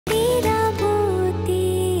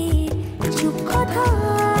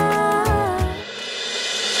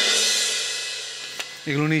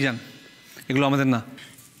এগুলো নিয়ে যান, এগুলো আমাদের না।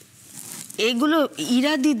 এগুলো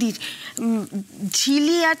ইরা দিদির,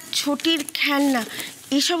 ঝিলি আর ছোটির খেলনা,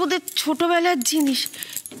 এসব ওদের ছোটবেলার জিনিস।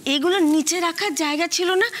 এগুলো নিচে রাখার জায়গা ছিল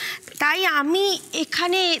না, তাই আমি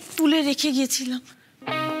এখানে তুলে রেখে গিয়েছিলাম।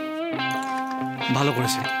 ভালো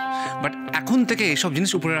করেছে, বাট এখন থেকে এসব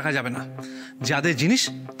জিনিস উপরে রাখা যাবে না। যাদের জিনিস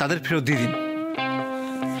তাদের ফেরত দিয়ে দিন।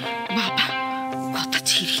 বাবা, কথা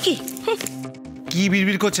ছিড়ি কি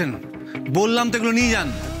বিড়বিড় করছেন? বললাম তো এগুলো নিয়ে যান।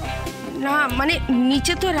 না মানে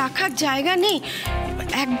নিচে তো রাখার জায়গা নেই,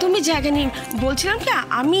 একদমই জায়গা নেই। বলছিলাম কি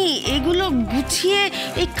আমি এগুলো গুছিয়ে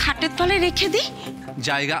এই খাটের তলে রেখে দিই।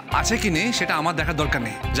 জায়গা আছে কি নেই সেটা আমার দেখার দরকার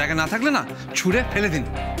নেই। জায়গা না থাকলে না ছুঁড়ে ফেলে দিন।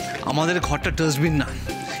 আমাদের ঘরটা ডাস্টবিন না,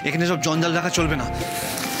 এখানে সব জঞ্জাল রাখা চলবে না।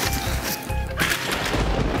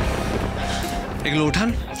 এগুলো ওঠান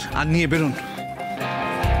আর নিয়ে বেরোন।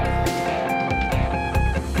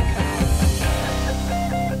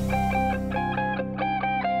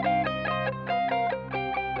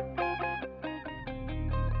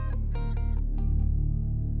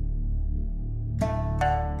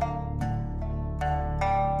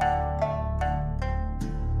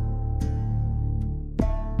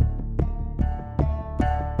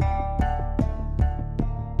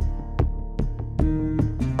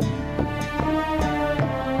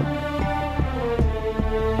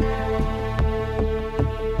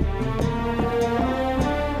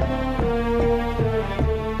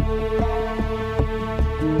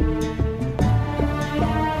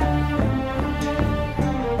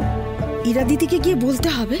 ইরা দিদিকে গিয়ে বলতে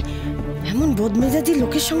হবে, এমন বদমেজাজি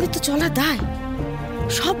লোকের সঙ্গে তো চলা দায়।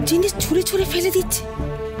 সব জিনিস ছুঁড়ে ছুঁড়ে ফেলে দিচ্ছে,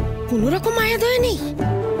 কোনো রকম মায়া দয়া নেই।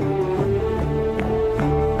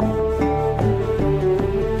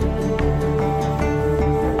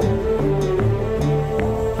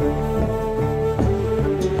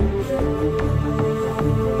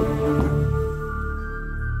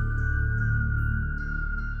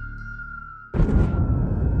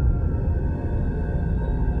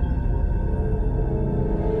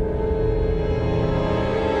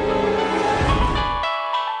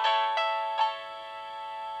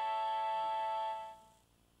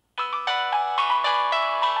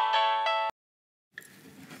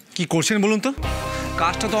 কি করছেন বলুন তো?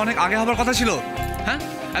 কাজটা তো অনেক আগে হবার কথা ছিল। হ্যাঁ,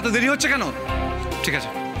 এত দেরি হচ্ছে কেন? ঠিক আছে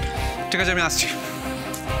ঠিক আছে, আমি আসছি।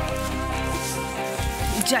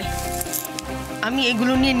 যাই, আমি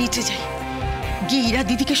এগুলো নিয়ে নিচে যাই, গিয়ে ইরা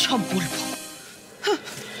দিদিকে সব বলবো।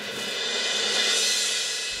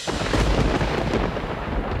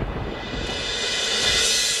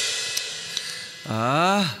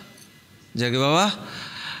 যাকে বাবা,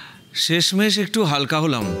 শেষমেশ একটু হালকা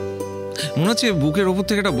হলাম। মনে হচ্ছে বুকের ওপর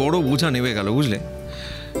থেকে একটা বড় বোঝা নেমে গেল, বুঝলে?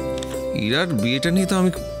 ইরার বিয়েটা নিয়ে তো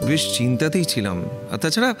আমি বেশ চিন্তাতেই ছিলাম। আর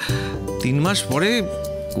তাছাড়া 3 মাস পরে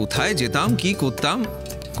কোথায় যেতাম, কি করতাম,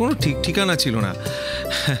 কোনো ঠিক ঠিকানা ছিল না।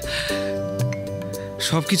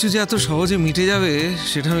 সব কিছু যে এত সহজে মিটে যাবে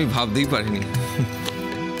সেটা আমি ভাবতেই পারিনি।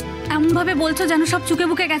 এমনভাবে বলছো যেন সব চুকে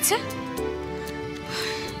বুকে গেছে।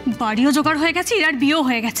 বাড়িও জোগাড় হয়ে গেছে, ইরার বিয়েও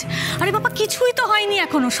হয়ে গেছে। আরে বাবা, কিছুই তো হয়নি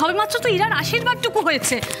এখনো, সবেমাত্র তো ইরার আশীর্বাদটুকু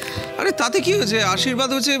হয়েছে। আরে তাতে কি হয়েছে? আশীর্বাদ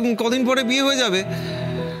হচ্ছে, কদিন পরে বিয়ে হয়ে যাবে।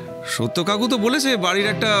 সত্য কাকু তো বলেছে বাড়ির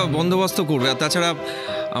একটা বন্দোবস্ত করবে, আর তাছাড়া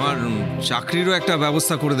আমার চাকরিরও একটা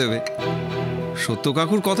ব্যবস্থা করে দেবে। সত্য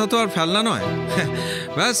কাকুর কথা তো আর ফেলনা নয়।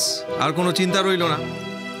 ব্যাস, আর কোনো চিন্তা রইল না।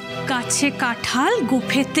 গাছে কাঁঠাল,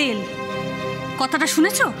 গোফে তেল, কথাটা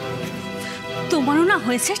শুনেছ? তোমারও না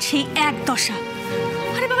হয়েছে সেই এক দশা।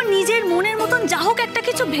 আরে বাবা, নিজের মনের মতন যা হোক একটা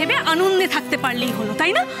কিছু ভেবে আনন্দে থাকতে পারলেই হলো,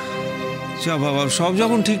 তাই না? যা বাবা, সব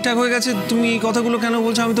যখন ঠিকঠাক হয়ে গেছে তুমি এই কথাগুলো কেন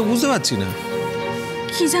বলছো আমি তো বুঝতে পারছি না।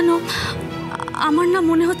 কি জানো, আমার না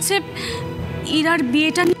মনে হচ্ছে ইরার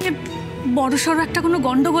বিয়েটা নিয়ে বড়সড় একটা কোনো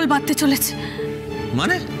গন্ডগোল বাঁধতে চলেছে।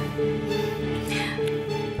 মানে?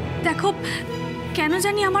 দেখো, কেন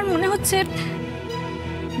জানি আমার মনে হচ্ছে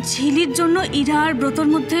ঝিলির জন্য ইরা আর ব্রতর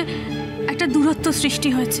মধ্যে একটা দূরত্ব সৃষ্টি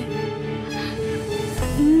হয়েছে।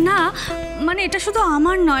 না মানে এটা শুধু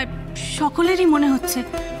আমার নয়, সকলেরই মনে হচ্ছে।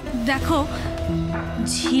 দেখো,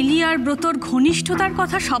 ঝিলি আর ব্রতর ঘনিষ্ঠতার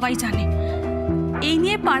কথা সবাই জানে, এই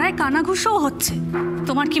নিয়ে পাড়ায় কানাঘুষোও হচ্ছে।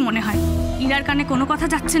 তোমার কি মনে হয় ইরার কানে কোনো কথা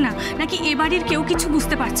যাচ্ছে না, নাকি এ বাড়ির কেউ কিছু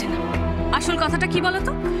বুঝতে পারছে না? আসল কথাটা কি বলো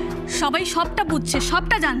তো? সবাই সবটা বুঝছে,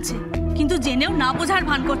 সবটা জানছে, কিন্তু জেনেও না বোঝার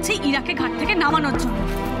ভান করছে ইরাকে ঘাট থেকে নামানোর জন্য।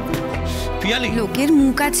 লোকের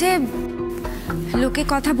মুখ আছে, লোকে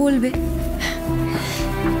কথা বলবে।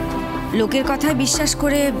 লোকের কথায় বিশ্বাস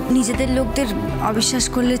করে নিজেদের লোকদের অবিশ্বাস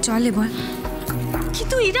করলে চলে বল?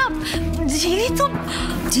 কিন্তু ইরা,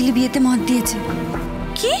 ঝিলি বিয়েতে মত দিয়েছে।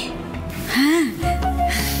 কি? হ্যাঁ,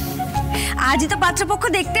 আজই তো পাত্রপক্ষ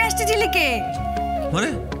দেখতে আসছে ঝিলিকে। মানে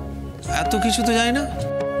এত কিছু তো জানি না।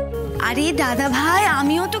 আরে দাদা ভাই,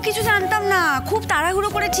 আমিও তো কিছু জানতাম না, খুব তাড়াহুড়ো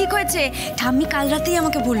করে ঠিক হয়েছে। ঠাম্মি কাল রাতেই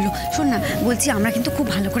আমাকে বললো। শোন না, বলছি আমরা কিন্তু খুব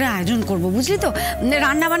ভালো করে আয়োজন করব, বুঝলি তো?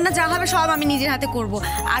 রান্না বান্না যা হবে সব আমি নিজের হাতে করব।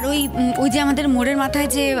 আর ওই যে আমাদের মোড়ের মাথায়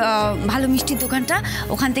যে ভালো মিষ্টির দোকানটা,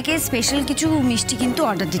 ওখান থেকে স্পেশাল কিছু মিষ্টি কিন্তু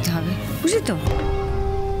অর্ডার দিতে হবে, বুঝলি তো?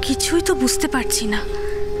 কিছুই তো বুঝতে পারছি না।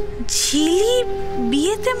 ঝিলি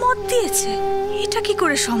বিয়েতে মত দিয়েছে, এটা কি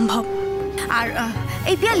করে সম্ভব? আর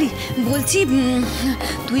এই পিয়ালি, বলছি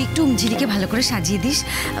তুই একটু ঝিলিকে ভালো করে সাজিয়ে দিস।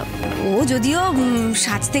 ও যদিও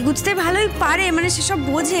সাজতে গুজতে ভালোই পারে, মানে সেসব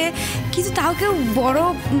বোঝে, কিন্তু তাও কেউ বড়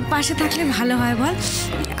পাশে থাকলে ভালো হয় বল।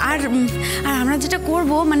 আর আমরা যেটা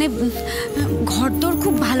করব, মানে ঘরদোর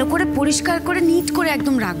খুব ভালো করে পরিষ্কার করে নিট করে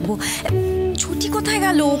একদম রাখবো। ছুটি কোথায়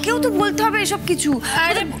গেল? ওকেও তো বলতে হবে এসব কিছু।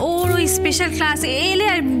 আরে ওর ওই স্পেশাল ক্লাস এলে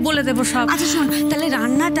আর বলে দেবো সব। আচ্ছা শোন, তাহলে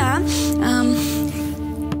রান্নাটা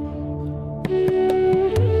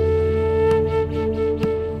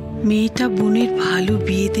মেয়েটা বোনের ভালো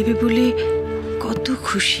বিয়ে দেবে বলে কত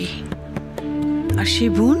খুশি, আর সে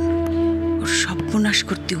বোন ওর সর্বনাশ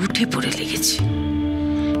করতে উঠে পড়ে লেগেছে।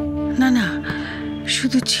 না না,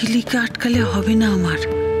 শুধু ঝিলিকে আটকালে হবে না, আমার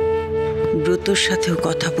ব্রতর সাথেও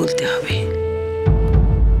কথা বলতে হবে।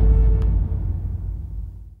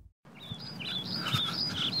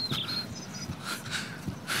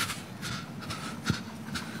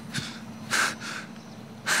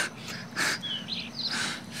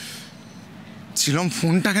 ছিলাম,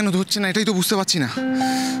 ফোনটা কেন ধরছে না এটাই তো বুঝতে পারছি না।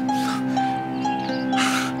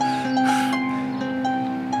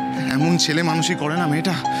 এমন ছেলে মানুষই করে না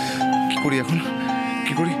মেয়েটা। কি করি এখন,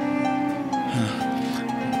 কি করি? হ্যাঁ,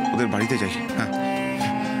 ওদের বাড়িতে যাই। হ্যাঁ,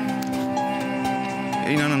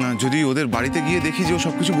 এই না না না, যদি ওদের বাড়িতে গিয়ে দেখি যে ও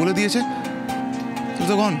সব কিছু বলে দিয়েছে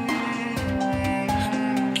তখন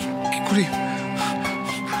কি করি?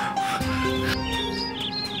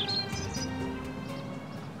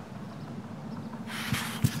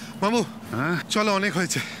 মামু, চলো, অনেক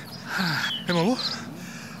হয়েছে। হ্যাঁ মামু,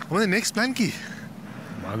 আমাদের নেক্সট প্ল্যান কি?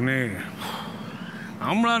 ভাগ্নে,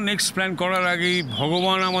 আমরা নেক্সট প্ল্যান করার আগেই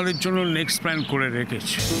ভগবান আমাদের জন্য নেক্সট প্ল্যান করে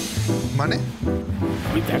রেখেছে। মানে?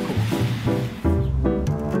 ওই দেখো,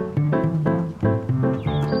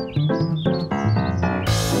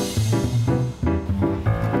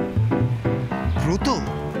 ব্রত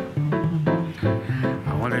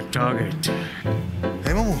আমাদের টার্গেট।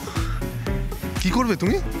 হ্যাঁ মামু, কি করবে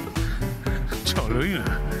তুমি? চলোই না,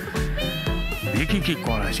 দেখি কি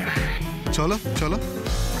করা যায়। চলো চলো।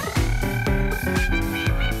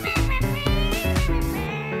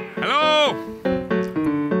 Hello,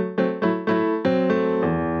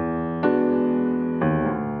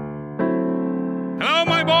 hello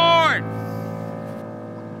my boy.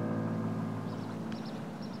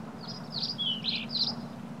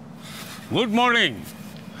 Good morning.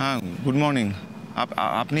 হ্যাঁ, গুড মর্নিং।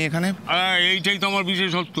 আপনি এখানে? এইটাই তো আমার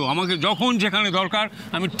বিশেষত্ব, আমাকে যখন যেখানে দরকার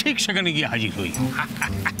আমি ঠিক সেখানে গিয়ে হাজির হই।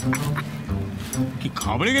 কি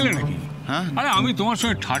খাবারে গেলে নাকি? হ্যাঁ, আরে আমি তোমার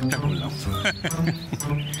সঙ্গে ঠাট্টা করলাম।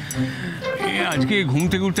 আজকে ঘুম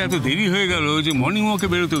থেকে উঠতে এত দেরি হয়ে গেল যে মর্নিং ওয়াকে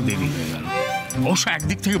বেরোতেও দেরি হয়ে গেল। অবশ্য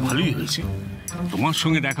একদিক থেকে ভালোই হয়েছে, তোমার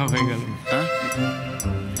সঙ্গে দেখা হয়ে গেল। হ্যাঁ,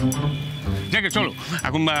 দেখে চলো,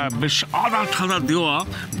 এখন বেশ আদা ঠাদা দেওয়া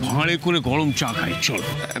ভাঁড়ে করে গরম চা খাই, চলো।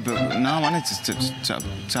 না মানে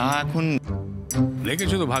চা এখন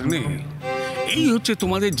দেখেছো তো ভাগ্নে, এই হচ্ছে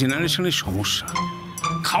তোমাদের জেনারেশনের সমস্যা।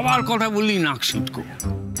 খাওয়ার কথা বললেই নাক সিটকো।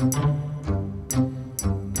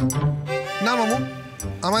 না মামু,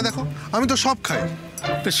 আমায় দেখো, আমি তো সব খাই।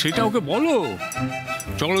 তা সেটা ওকে বলো,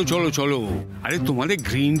 চলো চলো চলো। আরে তোমাদের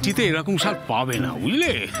গ্রিন টিতে এরকম স্বাদ পাবে না,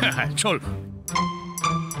 বুঝলে? চল।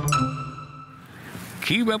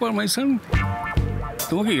 কি ব্যাপার মাইসান,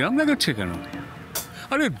 তোমাকে এরম দেখাচ্ছে কেন?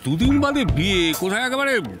 আরে দুদিন বাদে বিয়ে, কোথায়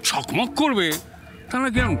একেবারে ঝকমক করবে, তা না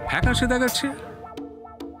কিরম ফ্যাকাশে দেখাচ্ছে?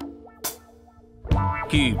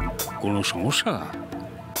 কি কোনো সমস্যা?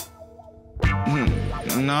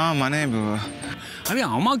 না মানে আরে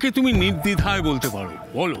আমাকে তুমি নির্দ্বিধায় বলতে পারো,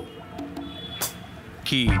 বলো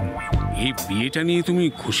কি এই বিয়েটা নিয়ে তুমি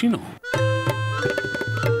খুশি নও?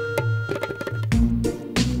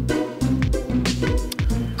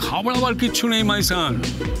 খাবার আবার কিচ্ছু নেই মাইসান,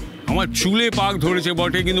 আমার চুলে পাক ধরেছে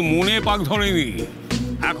বটে, কিন্তু মনে পাক ধরেনি,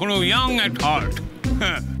 এখনো ইয়াং অ্যাট হার্ট।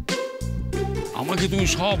 আমাকে তুমি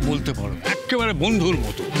সব বলতে পারো, একেবারে বন্ধুর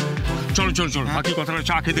মতো। চলো চলো চলো, বাকি কথাটা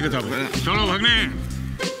চা খেতে খেতে হবে। চলো ভাগ্নে।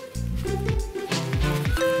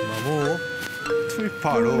 মামু, তুমি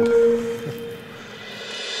পারো।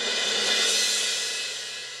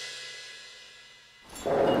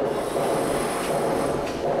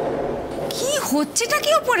 কি হচ্ছেটা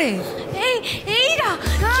কি ওপরে? এইরা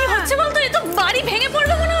কি হচ্ছে বলতো? এ তো বাড়ি ভেঙে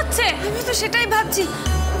পড়বে মনে হচ্ছে। আমি তো সেটাই ভাবছি।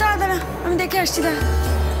 দাঁড়া দাঁড়া, আমি দেখে আসছি। দাঁড়া।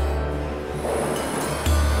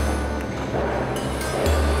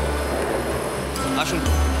 আসুন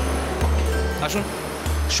আসুন,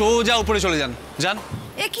 সোজা উপরে চলে যান। যান।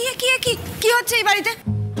 কি হচ্ছে এই বাড়িতে?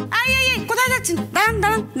 এই কোথায় যাচ্ছেন? দাঁড়ান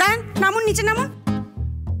দাঁড়ান দাঁড়ান, নামুন, নিচে নামুন।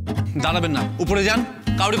 দাঁড়াবেন না, উপরে যান,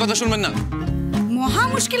 কাউরি কথা শুনবেন না। মহা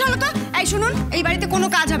মুশকিল হলো তো। এই শুনুন, এই বাড়িতে কোনো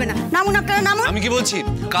কাজ হবে না। নামুন, আপনারা নামুন। আমি কি বলছি?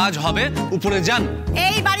 কাজ হবে, উপরে যান।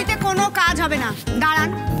 এই বাড়িতে কোনো কাজ হবে না। দাঁড়ান,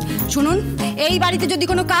 শুনুন, এই বাড়িতে যদি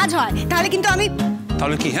কোনো কাজ হয় তাহলে কিন্তু আমি...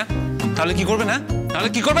 তাহলে কি? হ্যাঁ, তাহলে কি করবেন? হ্যাঁ, তাহলে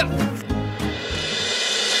কি করবেন?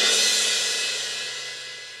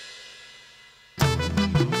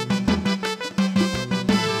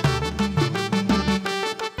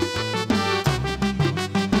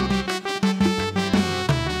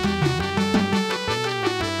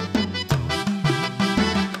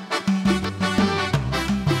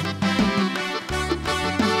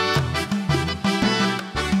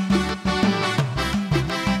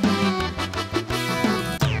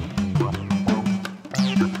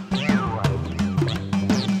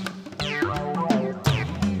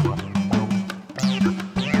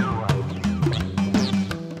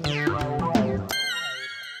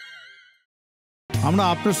 আমরা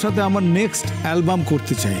আপনার সাথে আমার নেক্সট অ্যালবাম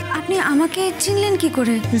করতে চাই। আপনি আমাকে চিনলেন কি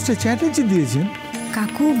করে? মিস্টার চ্যাটার্জি দিয়েছেন।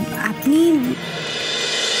 কাকু, আপনি...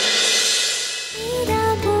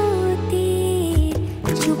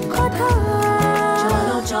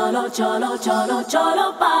 চলো চলো চলো চলো চলো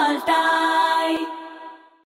পাল্টাই।